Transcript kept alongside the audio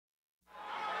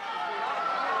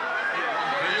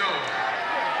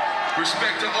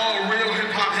Respect to all real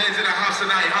hip-hop heads in the house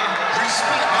tonight, huh?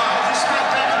 Respect,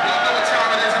 baby. Y'all know what time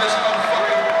it is in this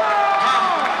motherfucker,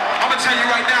 huh? I'ma tell you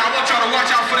right now, I want y'all to watch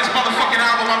out for this motherfucking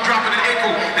album I'm dropping in April.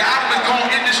 The album is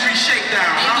called Industry Shakedown,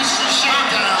 huh? Industry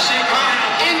Shakedown.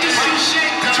 Industry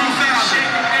Shakedown.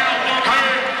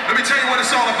 2000. Let me tell you what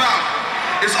it's all about.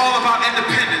 It's all about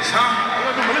independence, huh?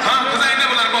 Cause I ain't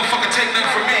never let a motherfucker take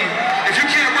nothing from me. If you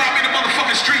can't rob me in the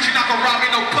motherfucking streets, you're not gonna rob me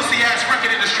in no pussy-ass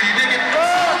record industry, you dig it?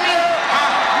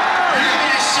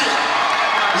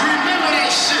 Remember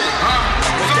that shit.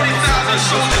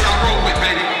 30,000 soldiers I roll with,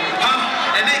 baby.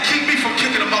 And they keep me from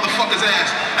kicking a motherfucker's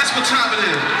ass. That's what time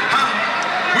it is,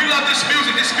 We love this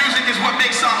music. This music is what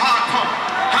makes our heart pump,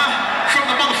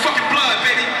 From the motherfucking blood,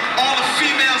 baby. All the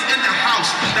females in the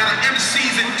house that are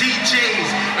MCs and DJs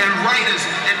and writers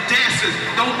and dancers,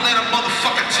 don't let a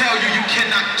motherfucker tell you you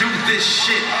cannot do this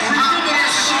shit. Remember that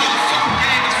shit. This motherfucking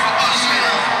game is for us,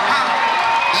 man.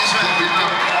 That's right.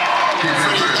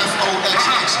 Freddie,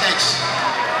 Foxxx.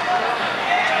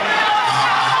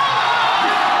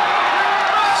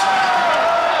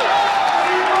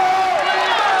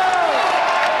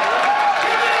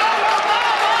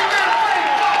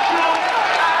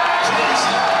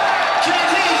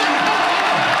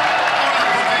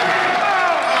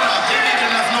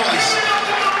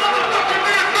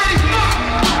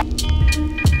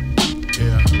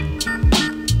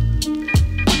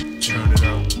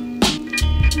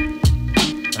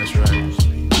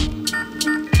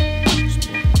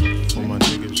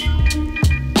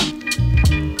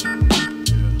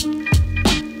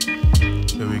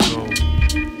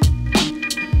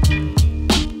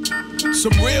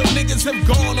 Some real niggas have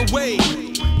gone away,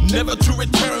 never to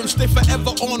return. Stay forever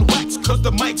on wax, cause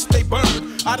the mics they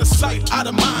burn. Out of sight, out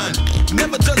of mind.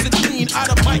 Never does it mean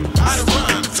out of mic, out of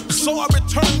rhyme. So I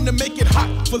return to make it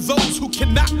hot for those who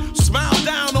cannot. Smile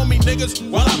down on me, niggas,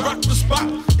 while I rock the spot.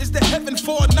 Is the heaven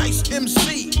for a nice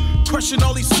MC? Crushing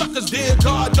all these suckers, dear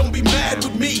God, don't be mad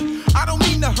with me. I don't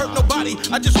mean to hurt nobody,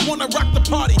 I just wanna rock the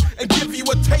party and give you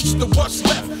a taste of what's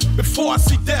left. Before I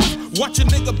see death, watch a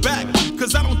nigga back,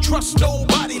 cause I don't trust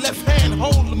nobody. Left hand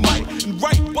hold the mic and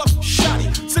right bust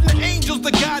shotty. Send the angels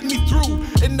to guide me through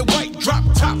in the white drop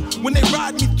top when they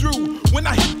ride me through. When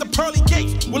I hit the pearly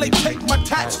gates, will they take my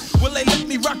tats? Will they let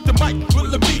me rock the mic? Will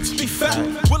the beats be fat?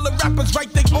 Will the rappers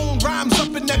write their own rhymes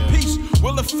up in that piece?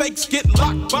 Will the fakes get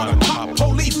locked by the pop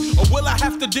police? Or will I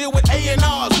have to deal with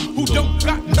A&Rs who don't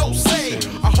got no say?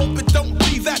 I hope it don't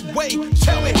be that way.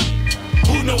 Tell me,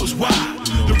 who knows why?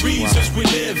 The reasons we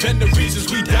live and the reasons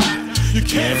we die. You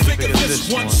can't figure this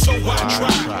one, so I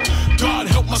try. God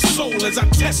help my soul as I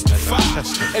testify,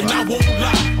 and I won't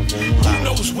lie. Who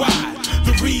knows why?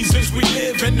 The reasons we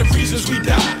live and the reasons we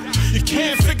die. You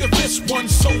can't figure this one,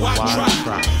 so I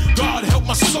try. God help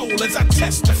my soul as I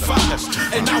testify,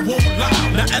 and I won't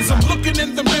lie. Now as I'm looking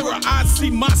in the mirror, I see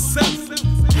myself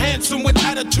handsome with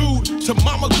attitude, to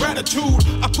mama gratitude.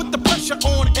 I put the pressure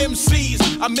on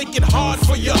MCs, I make it hard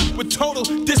for ya, with total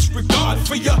disregard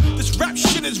for ya. This rap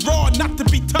shit is raw, not to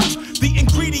be touched. The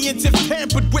ingredients, if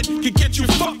tampered with, can get you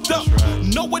fucked up.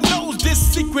 No one knows this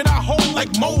secret I hold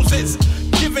like Moses,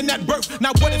 giving that birth.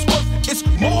 Now what it's worth, it's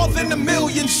more than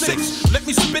 1,000,006. Let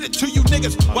me spit it to you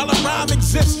niggas while a rhyme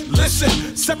exists.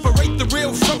 Listen, separate the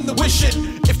real from the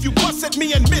wishing. If you bust at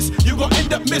me and miss, you gon'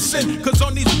 end up missing. Cause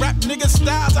on these rap nigga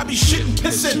styles, I be shitting,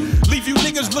 pissing. Leave you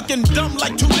niggas looking dumb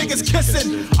like two niggas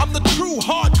kissing. I'm the true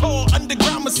hardcore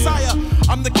underground messiah.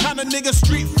 I'm the kind of nigga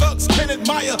street thugs can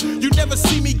admire. You never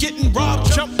see me getting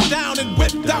robbed, jumped down and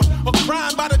whipped out, or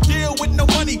crying by the deal with no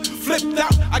money flipped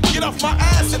out. I get off my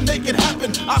ass and make it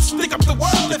happen. I'll stick up the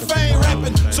world if I ain't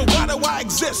rapping. So why do I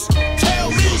exist?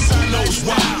 Tell me who knows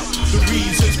why? The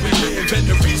reasons we live and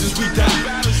the reasons we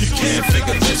die. You can't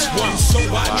figure this one, so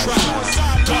I try.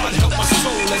 God help my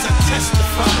soul as I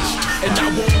testify, and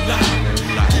I won't lie.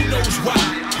 Who knows why?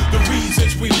 The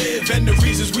reasons we live and the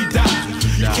reasons we die.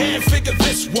 You can't figure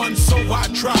this one, so I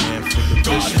try.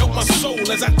 God help my soul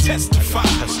as I testify,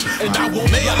 and I won't.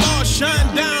 May Allah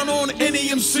shine down on any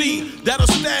MC that'll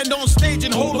stand on stage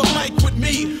and hold a mic with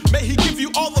me. May He give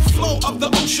you all the flow of the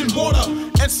ocean water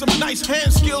and some nice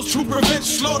hand skills to prevent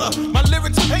slaughter. My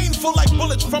lyrics painful like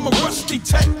bullets from a rusty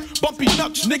tech. Bumpy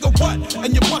nuts, nigga, what?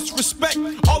 And you must respect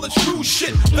all the true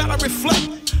shit that I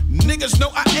reflect. Niggas know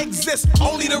I exist,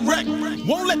 only the wreck.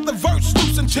 Won't let the verse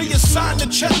loose until you sign the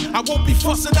check. I won't be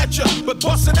fussing at ya, but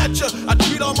busting at ya. I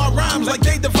treat all my rhymes like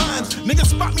they divines. Niggas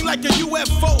spot me like a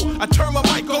UFO. I turn my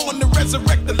mic on to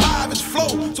resurrect the live its flow.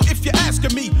 So if you're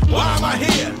asking me, why am I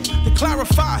here? To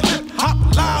clarify, hip hop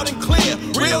loud and clear.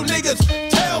 Real niggas,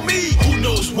 tell me, who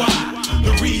knows why?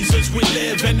 The reasons reasons we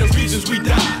live and the reasons we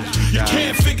die. You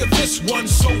can't figure this one,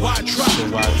 so I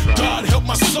try. God help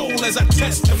my soul as I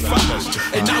testify,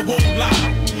 and I won't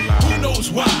lie. Who knows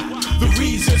why? The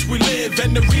reasons we live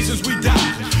and the reasons we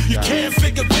die. You can't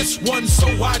figure this one, so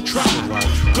I try.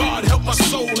 God help my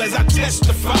soul as I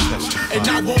testify, and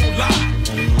I won't lie.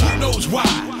 Who knows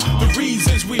why? The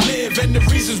reasons we live and the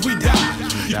reasons we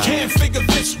die. You can't figure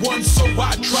this one, so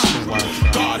I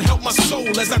try. God help my soul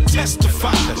as I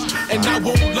testify, and I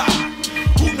won't lie.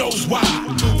 Who knows why?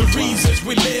 The reasons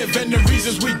we live and the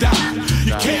reasons we die.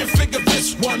 You can't figure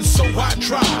this one, so I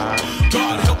try.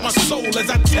 God help my soul as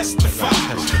I testify,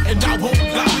 and I won't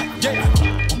lie. Yeah.